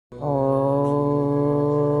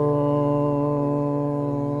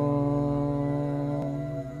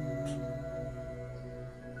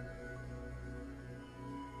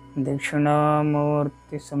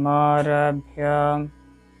दक्षिणामूर्तिसमारभ्यां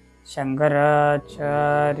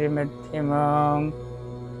शङ्कराचार्यमध्यमाम्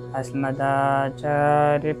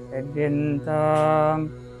अस्मदाचार्यपर्यन्तां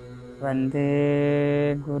वन्दे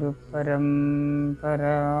गुरुपरम्पराम्।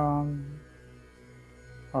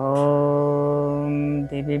 ॐ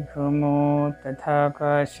दिवि भूमौ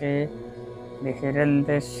तथाकाशे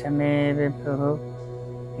विहरन्तश्च मे विभुः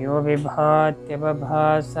यो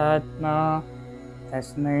विभात्यवभासात्मा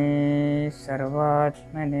तस्मै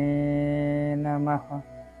सर्वात्मने नमः।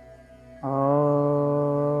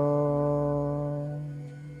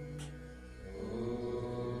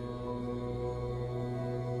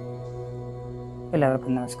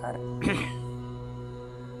 എല്ലാവർക്കും നമസ്കാരം.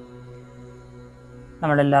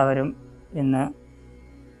 നമ്മളെല്ലാവരും ഇന്ന്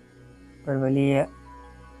ഒരു വലിയ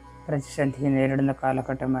പ്രതിസന്ധി നേരിടുന്ന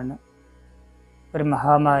കാലഘട്ടമാണ്. ഒരു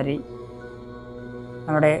മഹാമാരി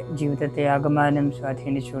നമ്മുടെ ജീവിതത്തെ ആകമാനം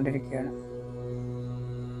സ്വാധീനിച്ചുകൊണ്ടിരിക്കുകയാണ്.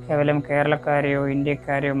 കേവലം കേരളക്കാരെയോ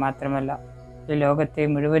ഇന്ത്യക്കാരെയോ മാത്രമല്ല, ഈ ലോകത്തെ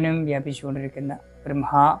മുഴുവനും വ്യാപിച്ചുകൊണ്ടിരിക്കുന്ന ഒരു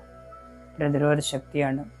പ്രതിരോധ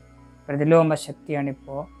ശക്തിയാണ്, പ്രതിലോമ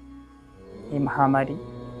ശക്തിയാണിപ്പോൾ ഈ മഹാമാരി.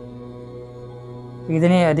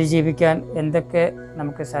 ഇതിനെ അതിജീവിക്കാൻ എന്തൊക്കെ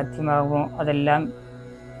നമുക്ക് സാധ്യമാകുമോ അതെല്ലാം,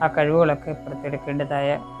 ആ കഴിവുകളൊക്കെ പുറത്തെടുക്കേണ്ടതായ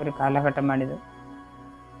ഒരു കാലഘട്ടമാണിത്.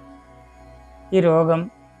 ഈ രോഗം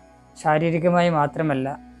ശാരീരികമായി മാത്രമല്ല,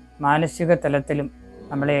 മാനസിക തലത്തിലും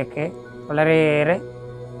നമ്മളെയൊക്കെ വളരെയേറെ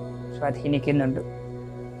സ്വാധീനിക്കുന്നുണ്ട്.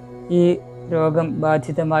 ഈ രോഗം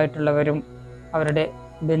ബാധിതമായിട്ടുള്ളവരും അവരുടെ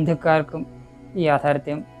ബന്ധുക്കാർക്കും ഈ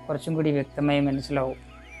യാഥാർത്ഥ്യം കുറച്ചും കൂടി വ്യക്തമായി മനസ്സിലാവും.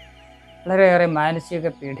 വളരെയേറെ മാനസിക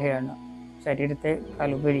പീഡയാണ്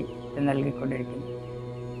ശരീരത്തെക്കാളുപരി നൽകിക്കൊണ്ടിരിക്കുന്നത്.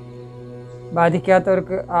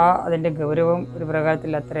 ബാധിക്കാത്തവർക്ക് അതിൻ്റെ ഗൗരവം ഒരു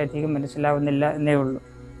പ്രകാരത്തിൽ അത്രയധികം മനസ്സിലാവുന്നില്ല എന്നേ ഉള്ളൂ.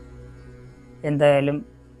 എന്തായാലും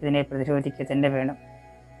ഇതിനെ പ്രതിരോധിക്കുക തന്നെ വേണം.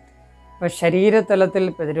 അപ്പോൾ ശരീരതലത്തിൽ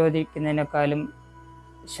പ്രതിരോധിക്കുന്നതിനേക്കാളും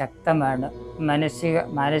ശക്തമാണ്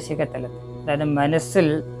മാനസിക തലത്തിൽ. അതായത്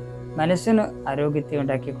മനസ്സിന് ആരോഗ്യത്തെ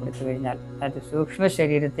ഉണ്ടാക്കി കൊടുത്തു കഴിഞ്ഞാൽ, അതായത് സൂക്ഷ്മ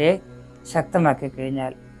ശരീരത്തെ ശക്തമാക്കി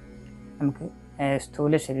കഴിഞ്ഞാൽ നമുക്ക്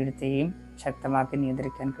സ്ഥൂല ശരീരത്തെയും ശക്തമാക്കി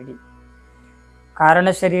നിയന്ത്രിക്കാൻ കഴിയും. കാരണ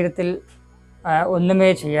ശരീരത്തിൽ ഒന്നുമേ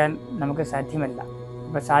ചെയ്യാൻ നമുക്ക് സാധ്യമല്ല.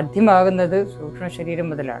 അപ്പോൾ സാധ്യമാകുന്നത് സൂക്ഷ്മ ശരീരം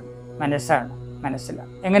മുതലാണ്, മനസ്സിലാണ്.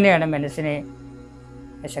 എങ്ങനെയാണ് മനസ്സിനെ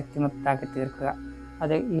ശക്തിമുക്താക്കി തീർക്കുക?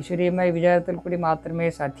 അത് ഈശ്വരീയമായ വിചാരത്തിൽ കൂടി മാത്രമേ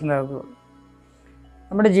സാധ്യമാകുകയുള്ളൂ.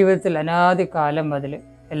 നമ്മുടെ ജീവിതത്തിൽ അനാദി കാലം മുതൽ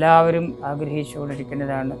എല്ലാവരും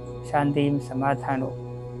ആഗ്രഹിച്ചുകൊണ്ടിരിക്കുന്നതാണ് ശാന്തിയും സമാധാനവും,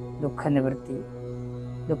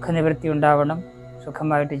 ദുഃഖനിവൃത്തി ഉണ്ടാവണം,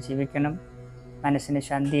 സുഖമായിട്ട് ജീവിക്കണം, മനസ്സിന്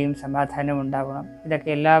ശാന്തിയും സമാധാനവും ഉണ്ടാവണം. ഇതൊക്കെ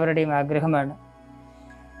എല്ലാവരുടെയും ആഗ്രഹമാണ്.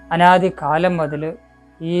 അനാദി കാലം മുതൽ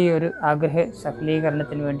ഈ ഒരു ആഗ്രഹ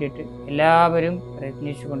സഫലീകരണത്തിന് വേണ്ടിയിട്ട് എല്ലാവരും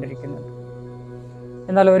പ്രയത്നിച്ചു കൊണ്ടിരിക്കുന്നുണ്ട്.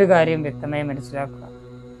 എന്നാൽ ഒരു കാര്യം വ്യക്തമായി മനസ്സിലാക്കുക,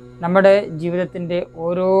 നമ്മുടെ ജീവിതത്തിൻ്റെ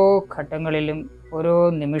ഓരോ ഘട്ടങ്ങളിലും ഓരോ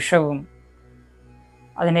നിമിഷവും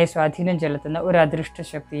അതിനെ സ്വാധീനം ചെലുത്തുന്ന ഒരു അദൃഷ്ട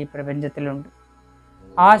ശക്തി ഈ പ്രപഞ്ചത്തിലുണ്ട്.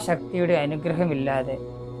 ആ ശക്തിയുടെ അനുഗ്രഹമില്ലാതെ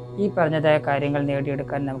ഈ പറഞ്ഞതായ കാര്യങ്ങൾ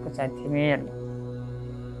നേടിയെടുക്കാൻ നമുക്ക് സാധ്യമേ അല്ല.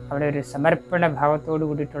 അവിടെ ഒരു സമർപ്പണ ഭാവത്തോടു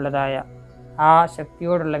കൂടിയിട്ടുള്ളതായ, ആ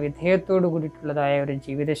ശക്തിയോടുള്ള വിധേയത്തോടു കൂടിയിട്ടുള്ളതായ ഒരു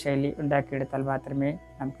ജീവിതശൈലി ഉണ്ടാക്കിയെടുത്താൽ മാത്രമേ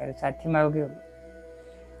നമുക്കത് സാധ്യമാവുകയുള്ളൂ.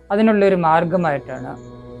 അതിനുള്ളൊരു മാർഗമായിട്ടാണ്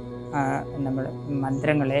നമ്മൾ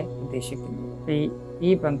മന്ത്രങ്ങളെ ഉദ്ദേശിക്കുന്നത്. ഈ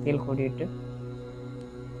പങ്ക്തിയിൽ കൂടിയിട്ട്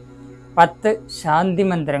 10 ശാന്തി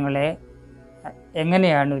മന്ത്രങ്ങളെ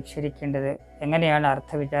എങ്ങനെയാണ് ഉച്ചരിക്കേണ്ടത്, എങ്ങനെയാണ്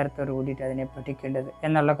അർത്ഥവിചാരത്തോടു കൂടിയിട്ട് അതിനെ പഠിക്കേണ്ടത്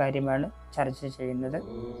എന്നുള്ള കാര്യമാണ് ചർച്ച ചെയ്യുന്നത്.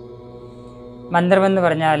 മന്ത്രമെന്ന്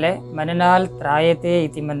പറഞ്ഞാൽ മനനാൽ ത്രായത്തെ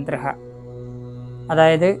ഇതി മന്ത്രഃ.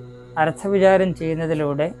 അതായത് അർത്ഥവിചാരം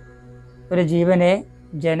ചെയ്യുന്നതിലൂടെ ഒരു ജീവനെ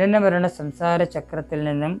ജനന മരണ സംസാര ചക്രത്തിൽ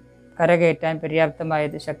നിന്നും കരകയറ്റാൻ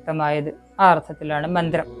പര്യാപ്തമായത്, ശക്തമായത്, ആ അർത്ഥത്തിലാണ്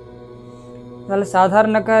മന്ത്രം. എന്നാൽ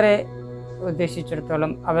സാധാരണക്കാരെ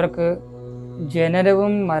ഉദ്ദേശിച്ചിടത്തോളം അവർക്ക്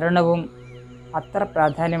ജനനവും മരണവും അത്ര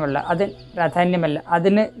പ്രാധാന്യമല്ല.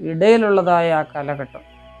 അതിന് ഇടയിലുള്ളതായ ആ കാലഘട്ടം,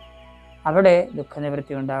 അവിടെ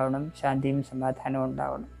ദുഃഖനിവൃത്തി ഉണ്ടാവണം, ശാന്തിയും സമാധാനവും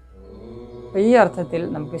ഉണ്ടാവണം. അപ്പോൾ ഈ അർത്ഥത്തിൽ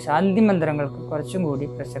നമുക്ക് ശാന്തി മന്ത്രങ്ങൾക്ക് കുറച്ചും കൂടി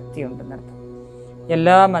പ്രസക്തിയുണ്ടെന്നർത്ഥം.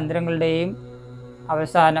 എല്ലാ മന്ത്രങ്ങളുടെയും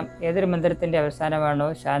അവസാനം, ഏതൊരു മന്ത്രത്തിൻ്റെ അവസാനമാണോ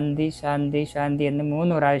ശാന്തി ശാന്തി ശാന്തി എന്ന്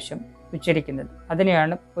 3 പ്രാവശ്യം ഉച്ചരിക്കുന്നത്,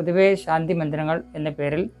 അതിനെയാണ് പൊതുവേ ശാന്തി മന്ത്രങ്ങൾ എന്ന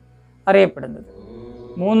പേരിൽ അറിയപ്പെടുന്നത്.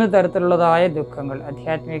 3 തരത്തിലുള്ളതായ ദുഃഖങ്ങൾ,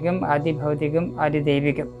 ആധ്യാത്മികം, ആദിഭൗതികം,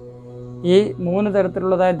 ആദിദൈവികം. ഈ 3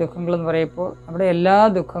 തരത്തിലുള്ളതായ ദുഃഖങ്ങൾ എന്ന് പറയുമ്പോൾ നമ്മുടെ എല്ലാ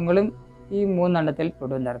ദുഃഖങ്ങളും ഈ 3 എണ്ണത്തിൽ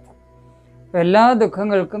പെടുന്നർത്ഥം. അപ്പോൾ എല്ലാ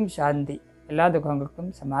ദുഃഖങ്ങൾക്കും ശാന്തി, എല്ലാ ദുഃഖങ്ങൾക്കും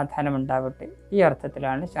സമാധാനം ഉണ്ടാവട്ടെ, ഈ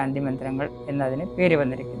അർത്ഥത്തിലാണ് ശാന്തി മന്ത്രങ്ങൾ എന്നതിന് പേര്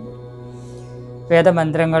വന്നിരിക്കുന്നത്.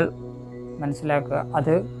 വേദമന്ത്രങ്ങൾ മനസ്സിലാക്കുക,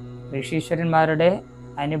 അത് ഋഷീശ്വരന്മാരുടെ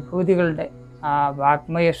അനുഭൂതികളുടെ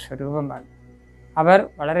വാഗ്മയ സ്വരൂപമാണ്. അവർ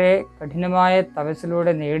വളരെ കഠിനമായ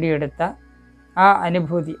തപസ്സിലൂടെ നേടിയെടുത്ത ആ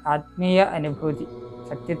അനുഭൂതി, ആത്മീയ അനുഭൂതി,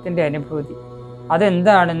 സത്യത്തിൻ്റെ അനുഭൂതി,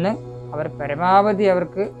 അതെന്താണെന്ന് അവർ പരമാവധി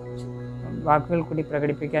അവർക്ക് വാക്കുകൾ കൂടി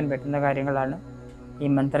പ്രകടിപ്പിക്കാൻ പറ്റുന്ന കാര്യങ്ങളാണ് ഈ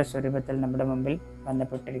മന്ത്രസ്വരൂപത്തിൽ നമ്മുടെ മുമ്പിൽ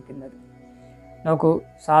ബന്ധപ്പെട്ടിരിക്കുന്നത്. നോക്കൂ,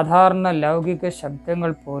 സാധാരണ ലൗകിക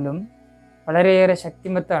ശബ്ദങ്ങൾ പോലും വളരെയേറെ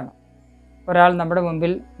ശക്തിമത്താണ്. ഒരാൾ നമ്മുടെ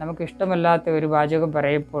മുമ്പിൽ നമുക്ക് ഇഷ്ടമല്ലാത്ത ഒരു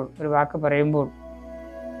വാക്ക് പറയുമ്പോൾ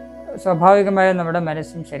സ്വാഭാവികമായും നമ്മുടെ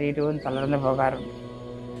മനസ്സും ശരീരവും തളർന്നു പോകാറുണ്ട്.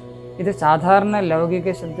 ഇത് സാധാരണ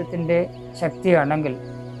ലൗകിക ശബ്ദത്തിൻ്റെ ശക്തിയാണെങ്കിൽ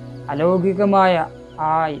അലൗകികമായ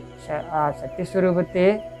ആ സത്യസ്വരൂപത്തെ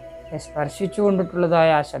സ്പർശിച്ചുകൊണ്ടിട്ടുള്ളതായ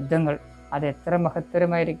ആ ശബ്ദങ്ങൾ അത് എത്ര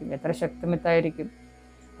മഹത്തരമായിരിക്കും, എത്ര ശക്തിമത്തായിരിക്കും.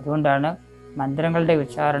 അതുകൊണ്ടാണ് മന്ത്രങ്ങളുടെ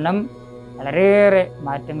ഉച്ചാരണം വളരെയേറെ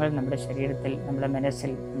മാറ്റങ്ങൾ നമ്മുടെ ശരീരത്തിൽ, നമ്മുടെ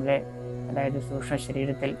മനസ്സിൽ, അതായത് സൂക്ഷ്മ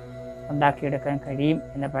ശരീരത്തിൽ ഉണ്ടാക്കിയെടുക്കാൻ കഴിയും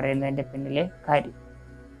എന്ന് പറയുന്നതിൻ്റെ പിന്നിലെ കാര്യം.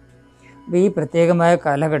 അപ്പോൾ ഈ പ്രത്യേകമായ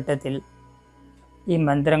കാലഘട്ടത്തിൽ ഈ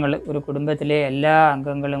മന്ത്രങ്ങൾ ഒരു കുടുംബത്തിലെ എല്ലാ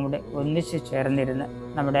അംഗങ്ങളും കൂടെ ഒന്നിച്ചു ചേർന്നിരുന്ന്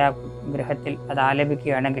നമ്മുടെ ആ ഗൃഹത്തിൽ അത്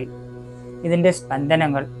ആലപിക്കുകയാണെങ്കിൽ ഇതിൻ്റെ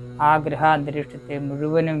സ്പന്ദനങ്ങൾ ആ ഗൃഹാന്തരീക്ഷത്തെ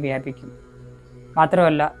മുഴുവനും വ്യാപിക്കും.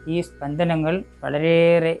 മാത്രമല്ല, ഈ സ്പന്ദനങ്ങൾ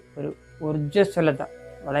വളരെയേറെ ഒരു ഊർജ്ജസ്വലത,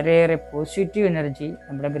 വളരെയേറെ പോസിറ്റീവ് എനർജി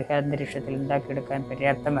നമ്മുടെ ഗൃഹാന്തരീക്ഷത്തിൽ ഉണ്ടാക്കിയെടുക്കാൻ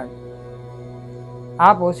പര്യാപ്തമാണ്. ആ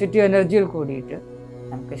പോസിറ്റീവ് എനർജിയിൽ കൂടിയിട്ട്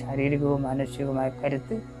നമുക്ക് ശാരീരികവും മാനസികവുമായ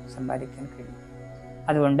കരുത്ത് സമ്പാദിക്കാൻ കഴിയും.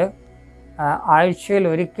 അതുകൊണ്ട് ആഴ്ചയിൽ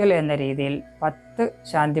ഒരിക്കൽ എന്ന രീതിയിൽ 10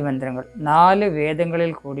 ശാന്തി മന്ത്രങ്ങൾ 4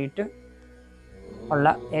 വേദങ്ങളിൽ കൂടിയിട്ട് ഉള്ള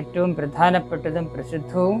ഏറ്റവും പ്രധാനപ്പെട്ടതും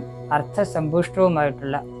പ്രസിദ്ധവും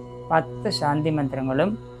അർത്ഥസമ്പുഷ്ടവുമായിട്ടുള്ള 10 ശാന്തി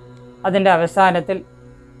മന്ത്രങ്ങളും അതിൻ്റെ അവസാനത്തിൽ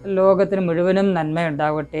ലോകത്തിന് മുഴുവനും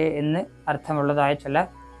നന്മയുണ്ടാവട്ടെ എന്ന് അർത്ഥമുള്ളതായ ചില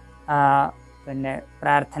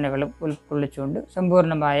പ്രാർത്ഥനകളും ഉൾക്കൊള്ളിച്ചുകൊണ്ട്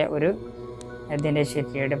സമ്പൂർണമായ ഒരു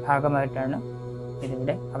ദിനചര്യയുടെ ഭാഗമായിട്ടാണ്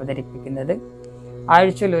ഇതിവിടെ അവതരിപ്പിക്കുന്നത്.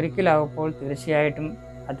 ആഴ്ചയിൽ ഒരിക്കലാവുമ്പോൾ തീർച്ചയായിട്ടും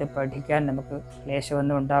അത് പഠിക്കാൻ നമുക്ക്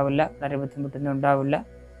ക്ലേശമൊന്നും ഉണ്ടാവില്ല, വളരെ ബുദ്ധിമുട്ടൊന്നും ഉണ്ടാവില്ല.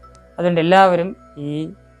 അതുകൊണ്ട് എല്ലാവരും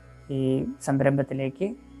ഈ സംരംഭത്തിലേക്ക്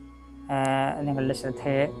നിങ്ങളുടെ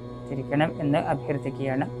ശ്രദ്ധയെ തിരിക്കണം എന്ന്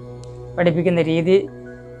അഭ്യർത്ഥിക്കുകയാണ്. പഠിപ്പിക്കുന്ന രീതി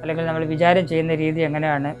അല്ലെങ്കിൽ നമ്മൾ വിചാരം ചെയ്യുന്ന രീതി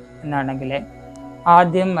എങ്ങനെയാണ് എന്നാണെങ്കിൽ,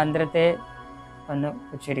 ആദ്യം മന്ത്രത്തെ ഒന്ന്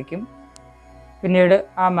ഉച്ചരിക്കും. പിന്നീട്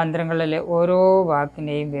ആ മന്ത്രങ്ങളിലെ ഓരോ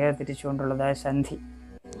വാക്കിനെയും വേർതിരിച്ചുകൊണ്ടുള്ളതായ സന്ധി.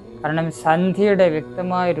 കാരണം സന്ധിയുടെ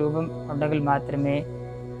വ്യക്തമായ രൂപം ഉണ്ടെങ്കിൽ മാത്രമേ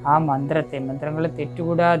ആ മന്ത്രങ്ങൾ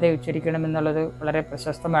തെറ്റുകൂടാതെ ഉച്ചരിക്കണമെന്നുള്ളത് വളരെ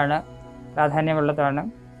പ്രശസ്തമാണ്, പ്രാധാന്യമുള്ളതാണ്.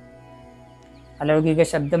 അലൗകിക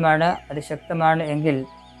ശബ്ദമാണ്, അത് ശക്തമാണ് എങ്കിൽ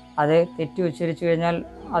അത് തെറ്റി ഉച്ചരിച്ചു കഴിഞ്ഞാൽ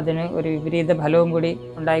അതിന് ഒരു വിപരീത ഫലവും കൂടി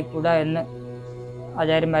ഉണ്ടായിക്കൂടാ എന്ന്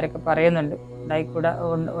ആചാര്യന്മാരൊക്കെ പറയുന്നുണ്ട്.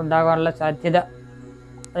 ഉണ്ടാകാനുള്ള സാധ്യത,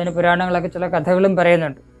 അതിന് പുരാണങ്ങളൊക്കെ ചില കഥകളും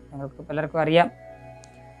പറയുന്നുണ്ട്, നിങ്ങൾക്ക് പലർക്കും അറിയാം.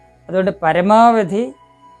 അതുകൊണ്ട് പരമാവധി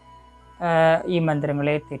ഈ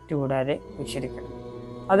മന്ത്രങ്ങളെ തെറ്റുകൂടാതെ ഉച്ചരിക്കണം.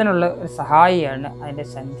 അതിനുള്ള ഒരു സഹായിയാണ് അതിൻ്റെ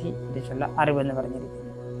സന്ധി കുറിച്ചുള്ള അറിവെന്ന് പറഞ്ഞിരിക്കുന്നത്.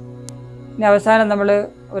 ഇനി അവസാനം നമ്മൾ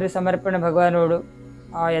ഒരു സമർപ്പണ ഭഗവാനോട്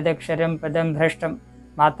യദക്ഷരം പദം ഭ്രഷ്ടം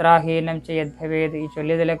മാത്രാഹീനം ചെയ്യദ്ഭവേത്, ഈ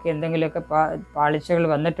ചൊല്ലിയതിലൊക്കെ എന്തെങ്കിലുമൊക്കെ പാളിച്ചകൾ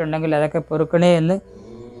വന്നിട്ടുണ്ടെങ്കിൽ അതൊക്കെ പൊറുക്കണേ എന്ന്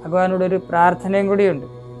ഭഗവാനോടൊരു പ്രാർത്ഥനയും കൂടിയുണ്ട്.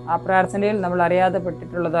 ആ പ്രാർത്ഥനയിൽ നമ്മൾ അറിയാതെ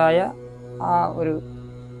പെട്ടിട്ടുള്ളതായ ആ ഒരു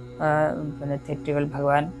തെറ്റുകൾ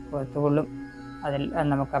ഭഗവാൻ പുറത്തുകൊള്ളും, അതിൽ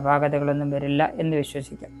നമുക്ക് അപാകതകളൊന്നും വരില്ല എന്ന്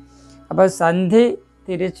വിശ്വസിക്കാം. അപ്പോൾ സന്ധി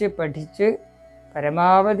തിരിച്ച് പഠിച്ച്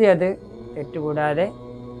പരമാവധി അത് തെറ്റുകൂടാതെ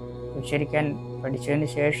ഉച്ചരിക്കാൻ പഠിച്ചതിന്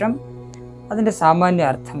ശേഷം അതിൻ്റെ സാമാന്യ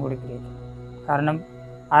അർത്ഥം കൂടി ഗ്രഹിക്കും. കാരണം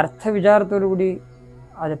അർത്ഥവിചാരത്തോടു കൂടി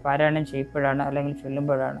അത് പാരായണം ചെയ്യപ്പോഴാണ് അല്ലെങ്കിൽ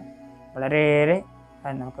ചൊല്ലുമ്പോഴാണ് വളരെയേറെ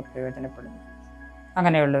അത് നമുക്ക് പ്രയോജനപ്പെടുന്നത്.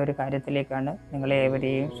 അങ്ങനെയുള്ള ഒരു കാര്യത്തിലേക്കാണ് നിങ്ങളെ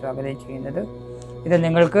ഏവരെയും സ്വാഗതം ചെയ്യുന്നത്. ഇത്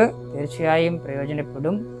നിങ്ങൾക്ക് തീർച്ചയായും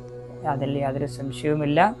പ്രയോജനപ്പെടും, അതിൽ യാതൊരു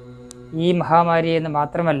സംശയവുമില്ല. ഈ മഹാമാരിയെന്ന്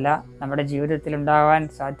മാത്രമല്ല, നമ്മുടെ ജീവിതത്തിൽ ഉണ്ടാകാൻ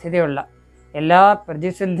സാധ്യതയുള്ള എല്ലാ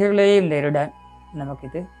പ്രതിസന്ധികളെയും നേരിടാൻ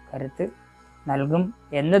നമുക്കിത് കരുത്ത് നൽകും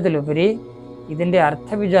എന്നതിലുപരി ഇതിൻ്റെ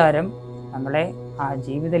അർത്ഥവിചാരം നമ്മളെ ആ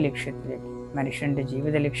ജീവിത ലക്ഷ്യത്തിലേക്ക്, മനുഷ്യൻ്റെ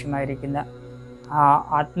ജീവിത ലക്ഷ്യമായിരിക്കുന്ന ആ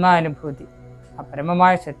ആത്മാനുഭൂതി, ആ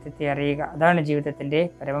പരമമായ സത്യത്തെ അറിയുക, അതാണ് ജീവിതത്തിൻ്റെ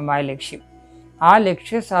പരമമായ ലക്ഷ്യം. ആ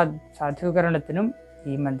ലക്ഷ്യ സാധൂകരണത്തിനും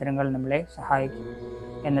ഈ മന്ത്രങ്ങൾ നമ്മളെ സഹായിക്കും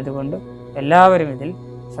എന്നതുകൊണ്ട് എല്ലാവരും ഇതിൽ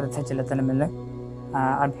ശ്രദ്ധ ചെലുത്തണമെന്ന്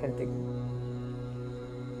അഭ്യർത്ഥിക്കുന്നു.